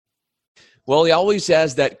Well, he always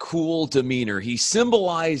has that cool demeanor. He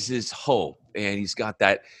symbolizes hope, and he's got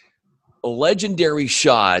that legendary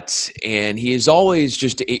shot, and he is always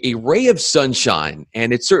just a ray of sunshine.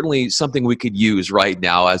 And it's certainly something we could use right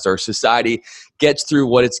now as our society gets through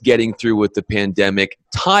what it's getting through with the pandemic.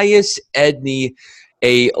 Tyus Edney,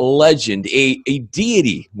 a legend, a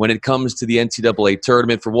deity when it comes to the NCAA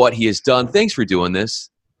tournament for what he has done. Thanks for doing this.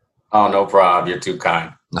 Oh, no problem. You're too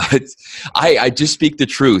kind. I just speak the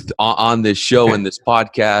truth on this show and this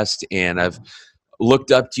podcast, and I've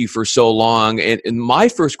looked up to you for so long. And my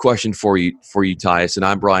first question for you, Tyus, and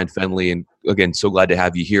I'm Brian Fenley, and again, so glad to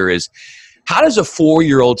have you here, is how does a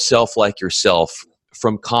 4-year-old self like yourself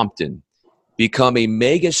from Compton become a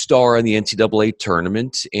mega star in the NCAA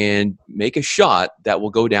tournament and make a shot that will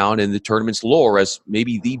go down in the tournament's lore as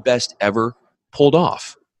maybe the best ever pulled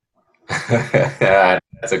off?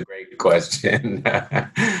 That's a great question.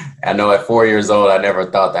 I know at 4 years old, I never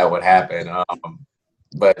thought that would happen.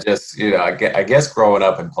 But just, I guess growing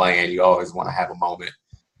up and playing, you always want to have a moment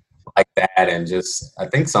like that. And just, I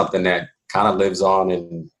think something that kind of lives on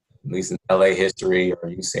in, at least in LA history or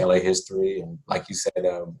UCLA history. And like you said,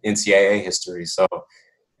 NCAA history. So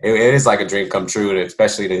it is like a dream come true,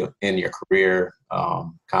 especially to end your career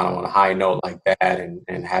kind of on a high note like that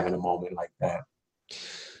and having a moment like that.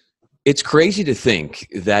 It's crazy to think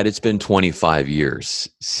that it's been 25 years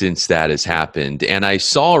since that has happened. And I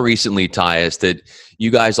saw recently, Tyus, that you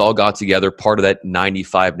guys all got together, part of that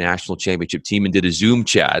 95 national championship team, and did a Zoom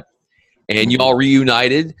chat. And you all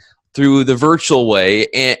reunited through the virtual way.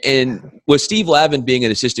 And with Steve Lavin being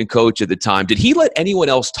an assistant coach at the time, did he let anyone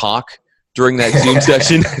else talk during that Zoom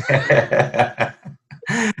session?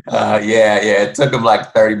 Yeah. It took him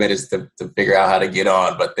like 30 minutes to figure out how to get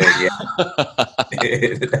on, but then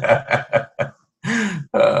that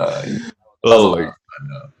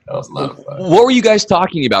was a lot of fun. What were you guys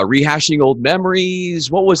talking about? Rehashing old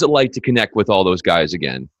memories? What was it like to connect with all those guys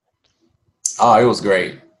again? Oh, it was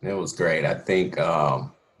great. It was great. I think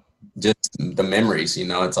just the memories.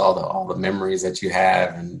 It's all the memories that you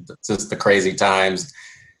have, and just the crazy times.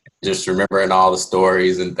 Just remembering all the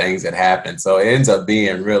stories and things that happened. So it ends up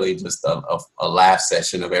being really just a laugh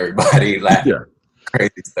session of everybody laughing at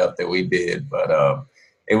crazy stuff that we did. But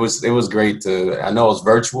it was great I know it was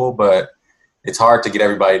virtual, but it's hard to get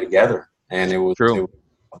everybody together. And it was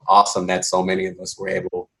awesome that so many of us were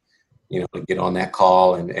able, to get on that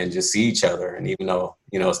call and just see each other. And even though,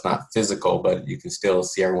 it's not physical, but you can still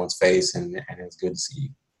see everyone's face, and it's good to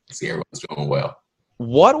see everyone's doing well.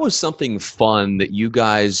 What was something fun that you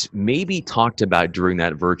guys maybe talked about during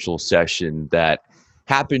that virtual session that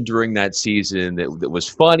happened during that season that was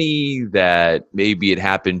funny, that maybe it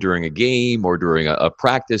happened during a game or during a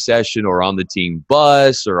practice session or on the team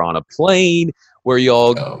bus or on a plane, where you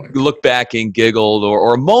all look back and giggled,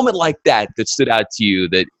 or a moment like that stood out to you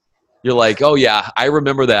that you're like, oh yeah, I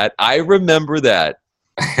remember that. I Oh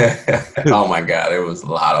my God, there was a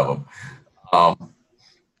lot of them.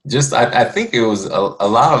 I think it was a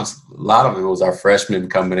lot of it was our freshmen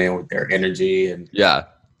coming in with their energy, and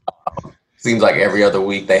seems like every other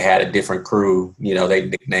week they had a different crew. They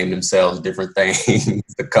nicknamed themselves different things.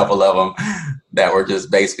 A couple of them that were just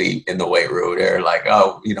basically in the weight room. They're like,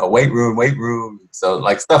 oh, weight room. So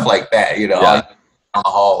like stuff like that. On the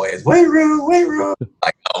hallways, weight room.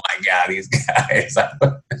 Like, oh my God, these guys.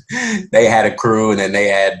 They had a crew, and then they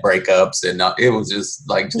had breakups, and it was just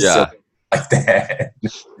like like that,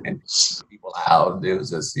 and people out. It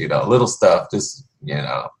was just little stuff, just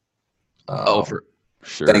for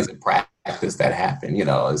sure, things in practice that happened. It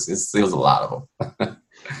was a lot of them.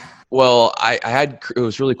 Well, it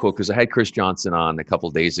was really cool because I had Chris Johnson on a couple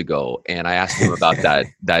of days ago, and I asked him about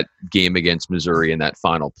that game against Missouri in that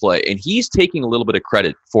final play, and he's taking a little bit of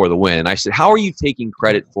credit for the win. I said, how are you taking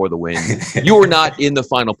credit for the win? You were not in the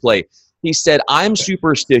final play. He said, I'm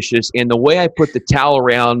superstitious, and the way I put the towel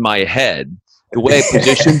around my head, the way I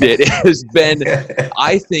positioned it, has been,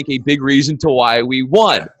 I think, a big reason to why we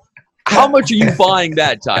won. How much are you buying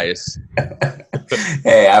that, Tyus?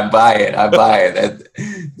 Hey, I buy it.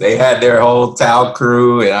 They had their whole towel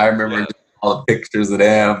crew, and I remember all the pictures of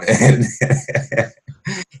them, and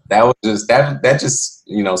that was just that just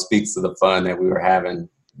speaks to the fun that we were having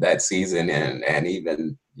that season, and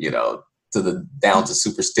even down to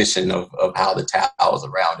superstition of how the towel was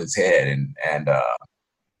around his head, and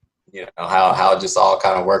how it just all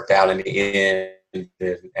kind of worked out in the end, and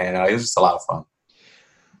it was just a lot of fun.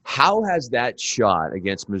 How has that shot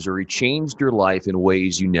against Missouri changed your life in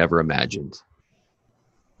ways you never imagined?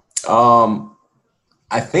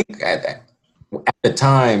 I think at the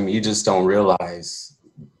time you just don't realize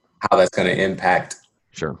how that's going to impact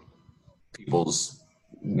people's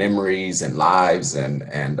memories and lives, and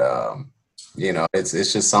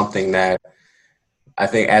it's just something that I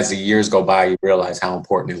think as the years go by, you realize how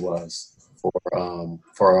important it was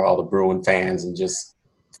for all the Bruin fans and just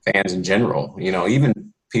fans in general.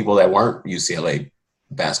 Even people that weren't UCLA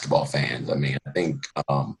basketball fans. I mean, I think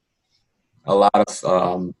a lot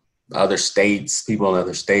of other states, people in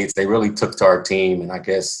other states, they really took to our team, and I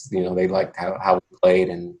guess they liked how we played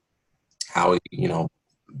and how we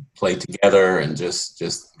played together, and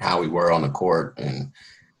just how we were on the court, and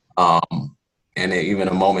even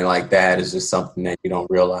a moment like that is just something that you don't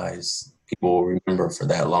realize people will remember for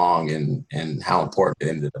that long, and how important it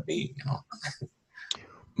ended up being.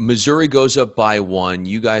 Missouri goes up by 1.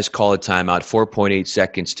 You guys call a timeout, 4.8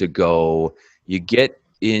 seconds to go. You get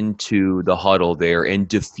into the huddle there and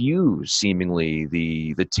diffuse seemingly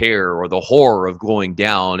the terror or the horror of going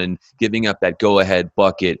down and giving up that go-ahead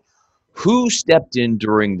bucket. Who stepped in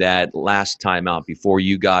during that last timeout before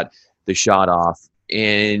you got the shot off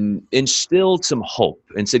and instilled some hope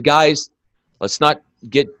and said, guys, let's not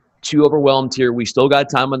get too overwhelmed here. We still got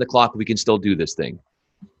time on the clock. We can still do this thing.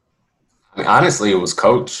 I mean, honestly, it was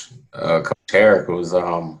Coach Herrick. It was,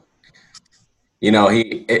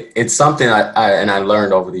 it's something I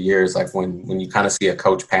learned over the years, like when you kind of see a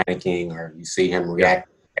coach panicking or you see him react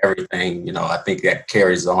to everything, I think that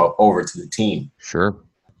carries over to the team. Sure.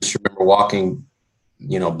 I just remember walking,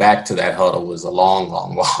 back to that huddle was a long,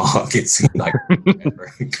 long walk. It seemed like,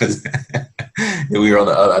 because we were on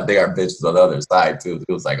the other, I think our bench was on the other side too.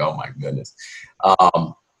 It was like, oh my goodness.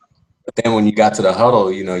 But then when you got to the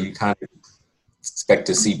huddle, you kind of expect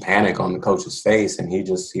to see panic on the coach's face, and he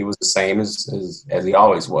was the same as he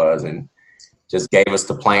always was, and just gave us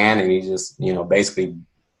the plan, and he just basically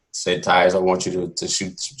said, Tyus, I want you to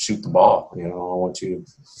shoot the ball. I want you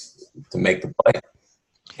to make the play.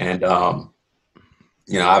 And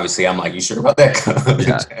obviously I'm like, you sure about that,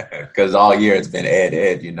 coach? Because all year it's been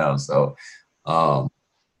Ed, so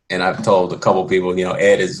and I've told a couple people,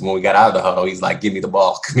 Ed is, when we got out of the huddle, he's like, give me the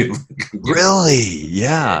ball. Really?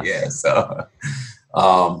 Yeah. Yeah. So,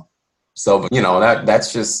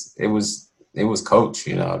 that's just, it was Coach,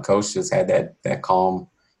 Coach just had that calm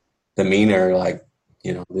demeanor. Like,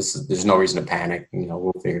 there's no reason to panic.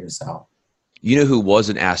 We'll figure this out. You know who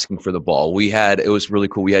wasn't asking for the ball? It was really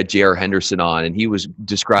cool. We had J.R. Henderson on, and he was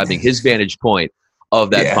describing his vantage point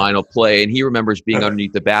of that final play. And he remembers being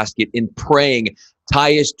underneath the basket and praying,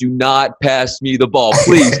 Tyus, do not pass me the ball.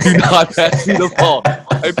 Please do not pass me the ball.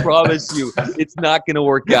 I promise you, it's not going to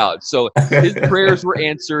work out. So his prayers were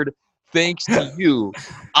answered thanks to you.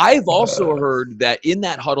 I've also heard that in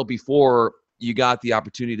that huddle before you got the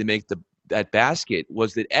opportunity to make that basket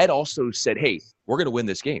was that Ed also said, hey, we're going to win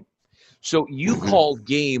this game. So you called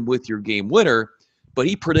game with your game winner, but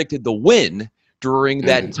he predicted the win during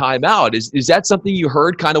that timeout. Is that something you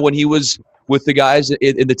heard kind of when he was with the guys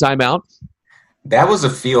in the timeout? That was a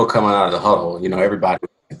feel coming out of the huddle. Everybody,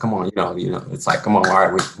 come on, it's like, come on, all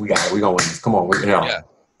right, we got it. We're going to win this. Come on.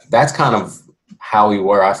 That's kind of how we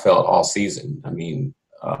were, I felt, all season. I mean,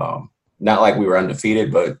 not like we were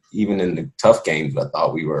undefeated, but even in the tough games, I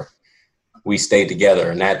thought we stayed together.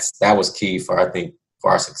 And that was key for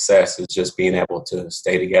our success, is just being able to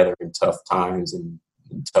stay together in tough times and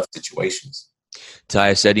in tough situations.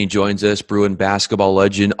 Tyus Edney joins us, Bruin basketball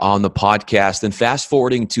legend, on the podcast. And fast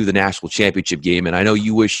forwarding to the national championship game, and I know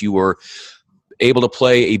you wish you were able to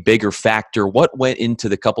play a bigger factor. What went into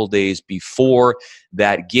the couple days before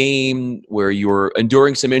that game where you were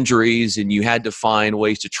enduring some injuries and you had to find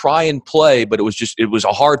ways to try and play, but it was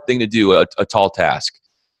a hard thing to do, a tall task?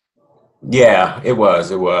 Yeah, it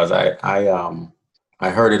was. I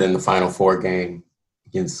heard it in the Final Four game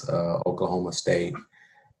against Oklahoma State.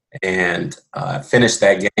 And finished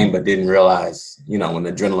that game, but didn't realize, when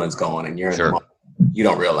the adrenaline's going and you're in the moment, you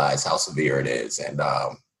don't realize how severe it is. And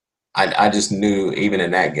I just knew, even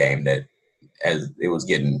in that game, that as it was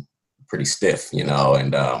getting pretty stiff,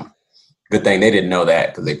 and good thing they didn't know that,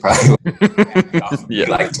 because they probably would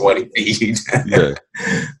like 20 feet.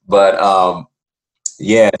 But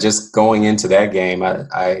just going into that game,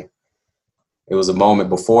 it was a moment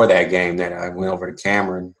before that game that I went over to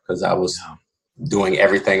Cameron, because I was doing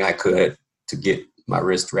everything I could to get my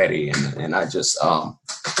wrist ready. And I just, I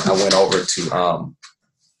went over to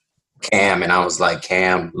Cam, and I was like,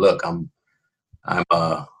 Cam, look, I'm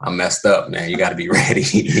messed up, man. You got to be ready.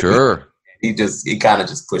 Sure. He kind of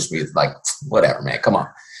just pushed me. It's like, whatever, man, come on.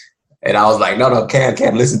 And I was like, no,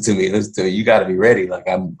 Cam, listen to me. You got to be ready. Like,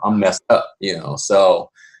 I'm messed up, So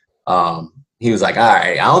he was like, all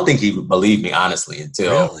right. I don't think he would believe me, honestly,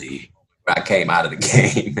 until I came out of the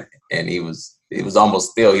game. And it was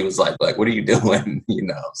almost still, he was like, what are you doing?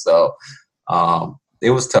 So it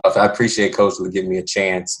was tough. I appreciate Coach for giving me a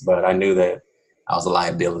chance, but I knew that I was a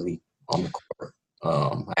liability on the court.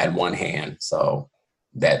 I had one hand, so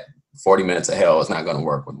that 40 minutes of hell is not going to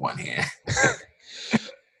work with one hand.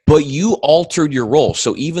 But you altered your role.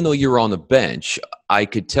 So even though you were on the bench, I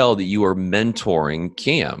could tell that you were mentoring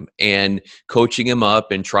Cam and coaching him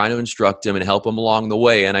up and trying to instruct him and help him along the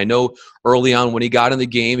way. And I know early on when he got in the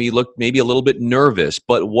game, he looked maybe a little bit nervous.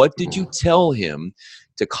 But what did you tell him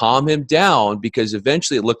to calm him down? Because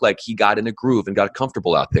eventually it looked like he got in a groove and got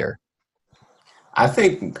comfortable out there.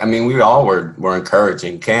 We all were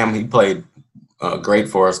encouraging. Cam, he played great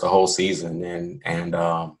for us the whole season. And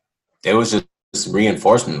it was just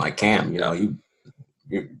reinforcement, like, Cam, you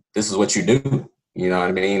this is what you do, you know what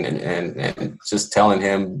I mean? And just telling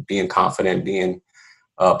him, being confident, being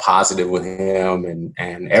positive with him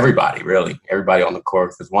and everybody on the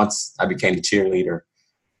court. Because once I became the cheerleader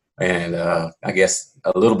and I guess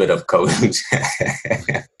a little bit of coach,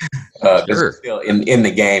 Sure. You're still in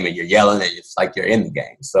the game and you're yelling and it's like you're in the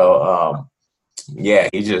game. So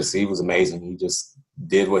he was amazing. He just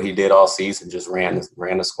did what he did all season, just ran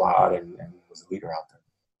the squad and was a leader out there.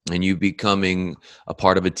 And you becoming a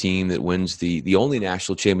part of a team that wins the only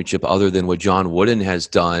national championship other than what John Wooden has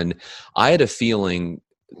done. I had a feeling,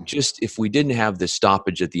 just if we didn't have this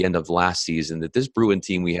stoppage at the end of last season, that this Bruin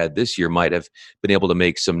team we had this year might have been able to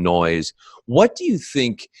make some noise. What do you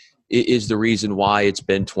think is the reason why it's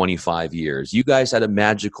been 25 years? You guys had a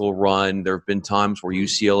magical run. There have been times where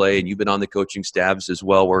UCLA, and you've been on the coaching staffs as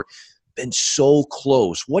well, where been so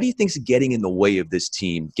close. What do you think is getting in the way of this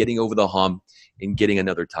team getting over the hump and getting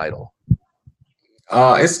another title?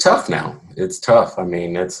 It's tough now. It's tough. I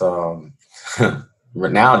mean, it's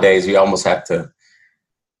nowadays you almost have to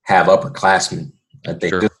have upperclassmen. I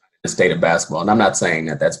think Sure. Just the state of basketball, and I'm not saying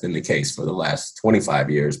that that's been the case for the last 25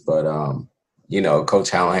 years, but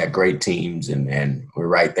Coach Allen had great teams and we're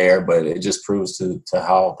right there, but it just proves to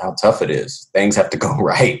how tough it is. Things have to go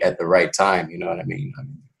right at the right time. You know what I mean?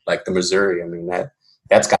 Like the Missouri,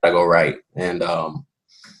 that's got to go right. And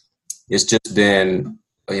it's just been,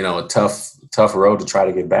 a tough road to try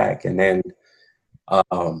to get back. And then,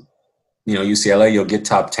 UCLA, you'll get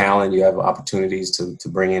top talent. You have opportunities to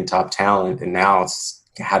bring in top talent. And now it's,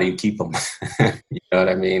 how do you keep them? You know what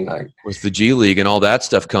I mean? Like, With the G League and all that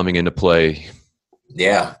stuff coming into play.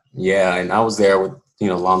 Yeah. And I was there with,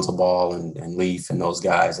 Lonzo Ball and Leaf and those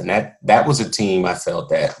guys. And that was a team I felt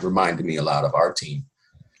that reminded me a lot of our team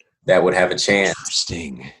that would have a chance.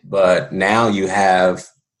 Interesting. But now you have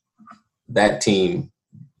that team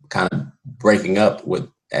kind of breaking up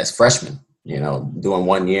as freshmen, doing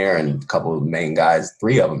 1 year, and a couple of the main guys,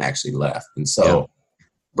 3 of them actually left. And so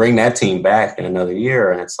bring that team back in another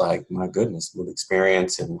year, and it's like, my goodness, with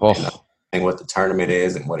experience and what the tournament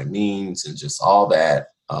is and what it means and just all that,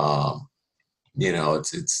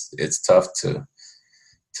 it's tough to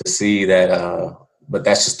see that, but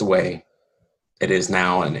that's just the way it is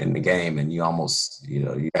now in the game. And you almost,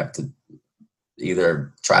 you have to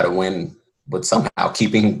either try to win with somehow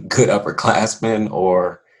keeping good upperclassmen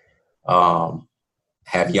or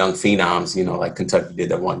have young phenoms, like Kentucky did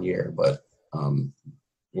that 1 year. But,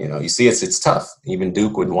 you see it's tough. Even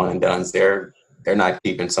Duke with one and dones, they're not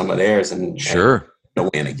keeping some of theirs and to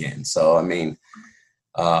win again. So,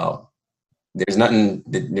 there's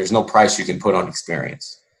no price you can put on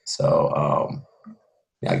experience. So,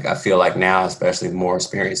 I feel like now, especially the more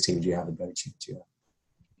experienced teams you have, the better chance you have.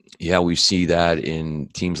 Yeah, we see that in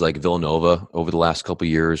teams like Villanova over the last couple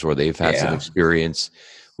of years, where they've had some experience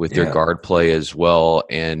with their guard play as well.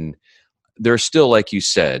 And there's still, like you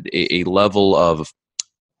said, a level of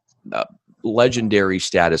legendary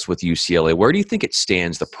status with UCLA. Where do you think it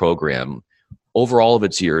stands, the program, over all of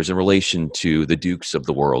its years in relation to the Dukes of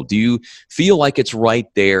the world? Do you feel like it's right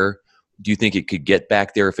there? Do you think it could get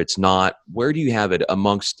back there if it's not? Where do you have it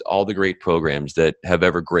amongst all the great programs that have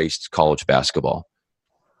ever graced college basketball?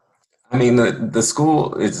 The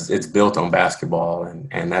school it's built on basketball,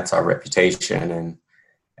 and that's our reputation.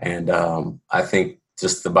 And I think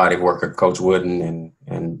just the body of work of Coach Wooden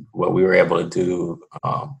and what we were able to do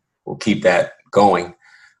will keep that going.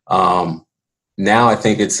 Now I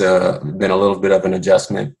think it's been a little bit of an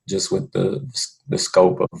adjustment just with the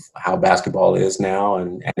scope of how basketball is now.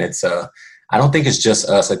 And it's I don't think it's just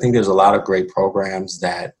us. I think there's a lot of great programs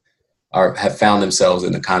that have found themselves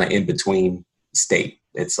in the kind of in-between state.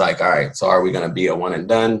 It's like, all right, so are we going to be a one and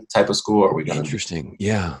done type of school? Or are we going to Interesting.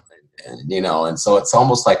 Yeah. And so it's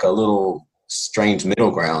almost like a little strange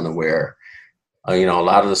middle ground where, a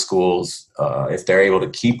lot of the schools, if they're able to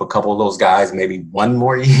keep a couple of those guys, maybe one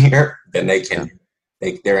more year, then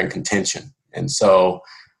they're in contention. And so,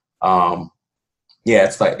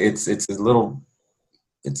 it's like, it's a little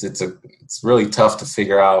it's really tough to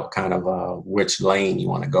figure out kind of which lane you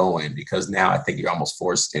want to go in, because now I think you're almost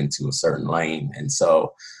forced into a certain lane. And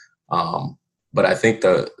so, but I think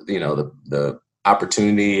the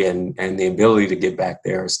opportunity and the ability to get back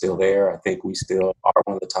there is still there. I think we still are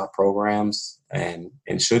one of the top programs and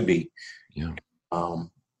should be. Yeah.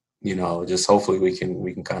 Just hopefully we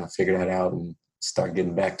can kind of figure that out and start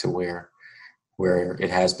getting back to where it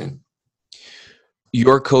has been.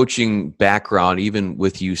 Your coaching background, even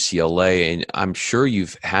with UCLA, and I'm sure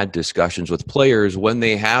you've had discussions with players when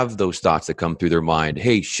they have those thoughts that come through their mind.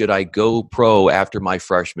 Hey, should I go pro after my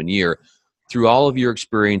freshman year? Through all of your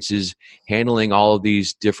experiences handling all of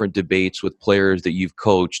these different debates with players that you've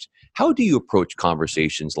coached, how do you approach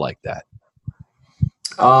conversations like that?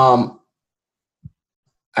 I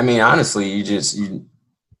mean, honestly, you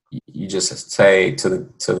just say to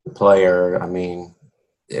the player, I mean,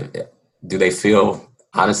 do they feel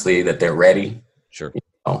honestly that they're ready? Sure.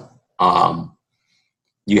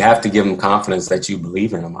 You have to give them confidence that you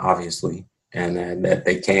believe in them, obviously, and that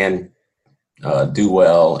they can do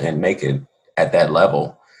well and make it at that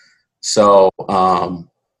level. So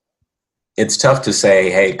it's tough to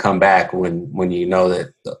say, hey, come back when you know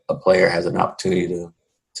that a player has an opportunity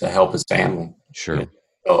to help his family. Sure.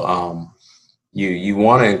 So you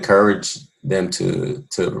want to encourage them to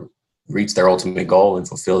reach their ultimate goal and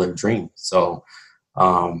fulfill their dream. So,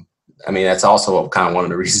 I mean, that's also kind of one of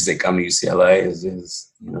the reasons they come to UCLA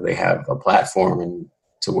is they have a platform and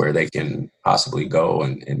to where they can possibly go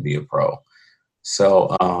and be a pro.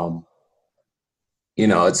 So,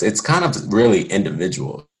 it's kind of really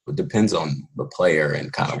individual. It depends on the player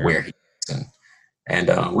and kind of where he is.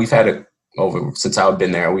 And we've had since I've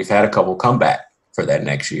been there, we've had a couple come back for that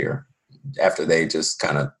next year after they just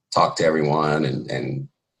kind of talk to everyone and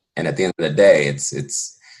at the end of the day,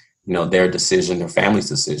 it's their decision, their family's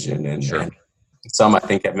decision, and some I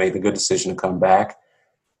think have made the good decision to come back,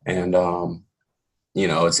 and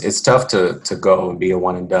it's tough to go and be a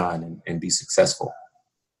one and done and be successful.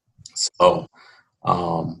 So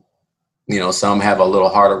some have a little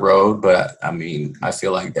harder road, but I mean I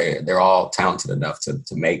feel like they're all talented enough to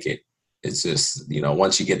make it. It's just,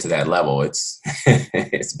 once you get to that level, it's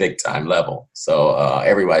it's big time level. So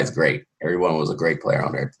everybody's great. Everyone was a great player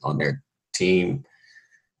on their team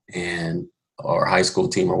or high school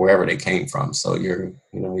team or wherever they came from. So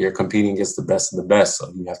you're competing against the best of the best.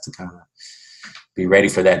 So you have to kind of be ready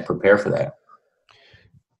for that and prepare for that.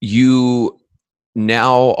 You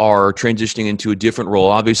now are transitioning into a different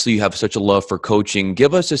role. Obviously, you have such a love for coaching.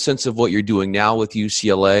 Give us a sense of what you're doing now with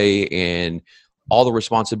UCLA and all the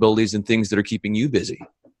responsibilities and things that are keeping you busy.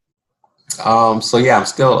 I'm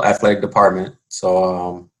still athletic department.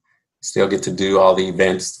 So still get to do all the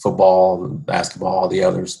events, football, basketball, all the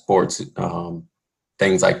other sports,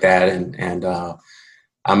 things like that. And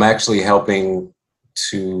I'm actually helping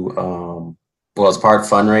to, it's part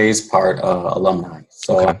fundraise, part alumni.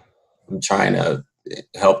 So I'm trying to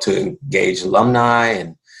help to engage alumni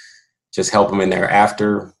and just help them in their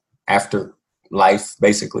after life,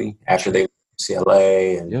 basically, after they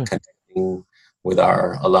UCLA and connecting with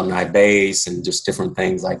our alumni base and just different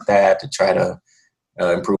things like that to try to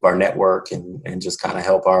improve our network and just kind of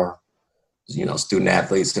help our student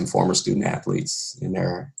athletes and former student athletes in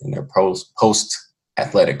their post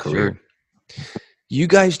athletic career. Sure. You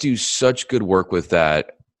guys do such good work with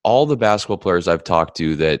that. All the basketball players I've talked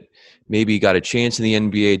to that maybe got a chance in the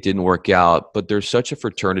NBA, it didn't work out, but there's such a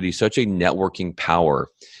fraternity, such a networking power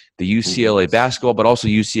the UCLA basketball, but also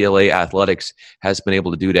UCLA athletics has been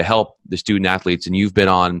able to do to help the student athletes, and you've been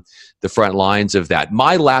on the front lines of that.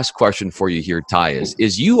 My last question for you here, Tyus,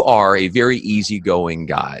 is you are a very easygoing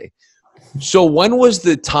guy. So when was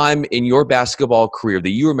the time in your basketball career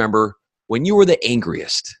that you remember when you were the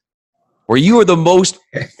angriest, where you were the most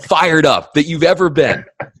fired up that you've ever been?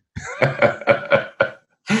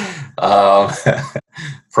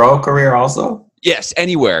 Pro career also? Yes,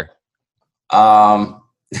 anywhere.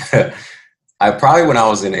 I probably, when I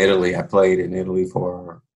was in Italy, I played in Italy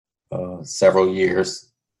for several years.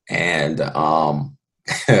 And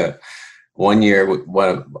one year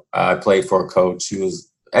when I played for a coach, he was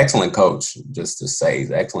excellent coach, just to say, he's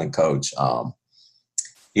an excellent coach.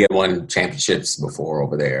 He had won championships before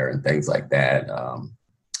over there and things like that.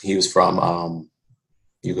 He was from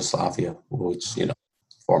Yugoslavia, which,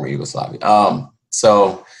 former Yugoslavia.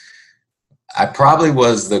 So I probably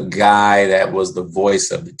was the guy that was the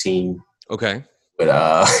voice of the team. Okay. But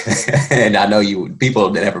and I know people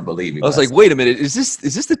never believe me. I was like, wait a minute, is this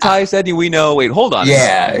the Tyus Edney we know? Wait, hold on.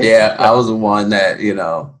 Yeah. I was the one that,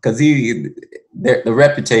 because the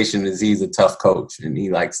reputation is he's a tough coach and he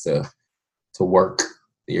likes to work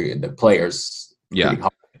the players Yeah.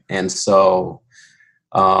 hard. And so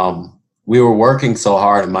we were working so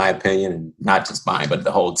hard, in my opinion, and not just mine, but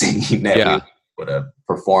the whole team, that we would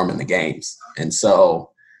perform in the games. And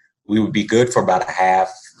so we would be good for about a half.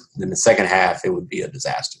 Then the second half, it would be a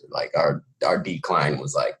disaster. Like our decline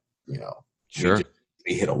was like, we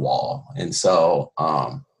hit a wall. And so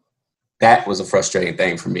that was a frustrating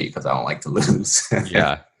thing for me because I don't like to lose.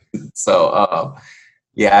 Yeah. So,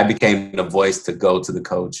 I became the voice to go to the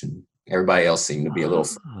coach, and everybody else seemed to be a little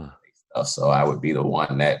stuff. So I would be the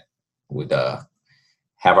one that would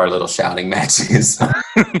have our little shouting matches.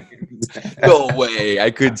 No way.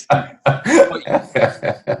 I could.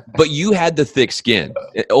 But you had the thick skin.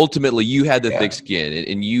 Ultimately, you had the thick skin,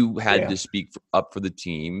 and you had to speak up for the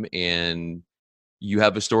team, and you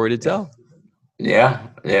have a story to tell. Yeah.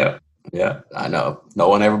 I know. No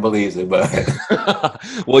one ever believes it, but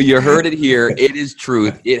well, you heard it here. It is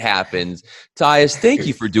truth. It happens. Tyus, thank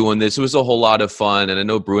you for doing this. It was a whole lot of fun, and I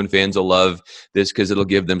know Bruin fans will love this because it'll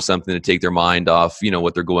give them something to take their mind off,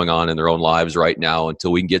 what they're going on in their own lives right now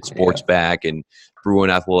until we can get sports back and Bruin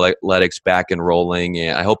athletics back and rolling.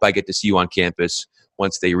 And I hope I get to see you on campus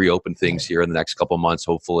once they reopen things here in the next couple of months,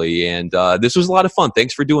 hopefully. And this was a lot of fun.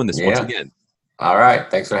 Thanks for doing this once again. All right.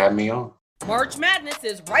 Thanks for having me on. March Madness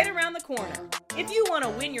is right around the corner. If you want to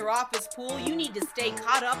win your office pool, you need to stay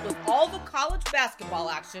caught up with all the college basketball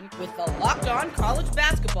action with the Locked On College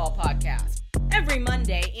Basketball Podcast. Every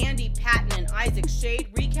Monday, Andy Patton and Isaac Shade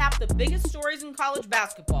recap the biggest stories in college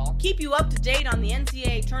basketball, keep you up to date on the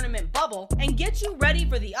NCAA tournament bubble, and get you ready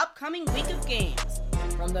for the upcoming week of games.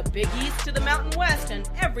 From the Big East to the Mountain West and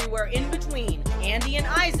everywhere in between, Andy and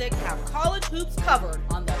Isaac have college hoops covered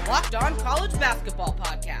on the Locked On College Basketball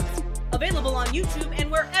Podcast. Available on YouTube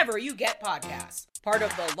and wherever you get podcasts. Part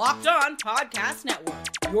of the Locked On Podcast Network.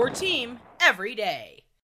 Your team every day.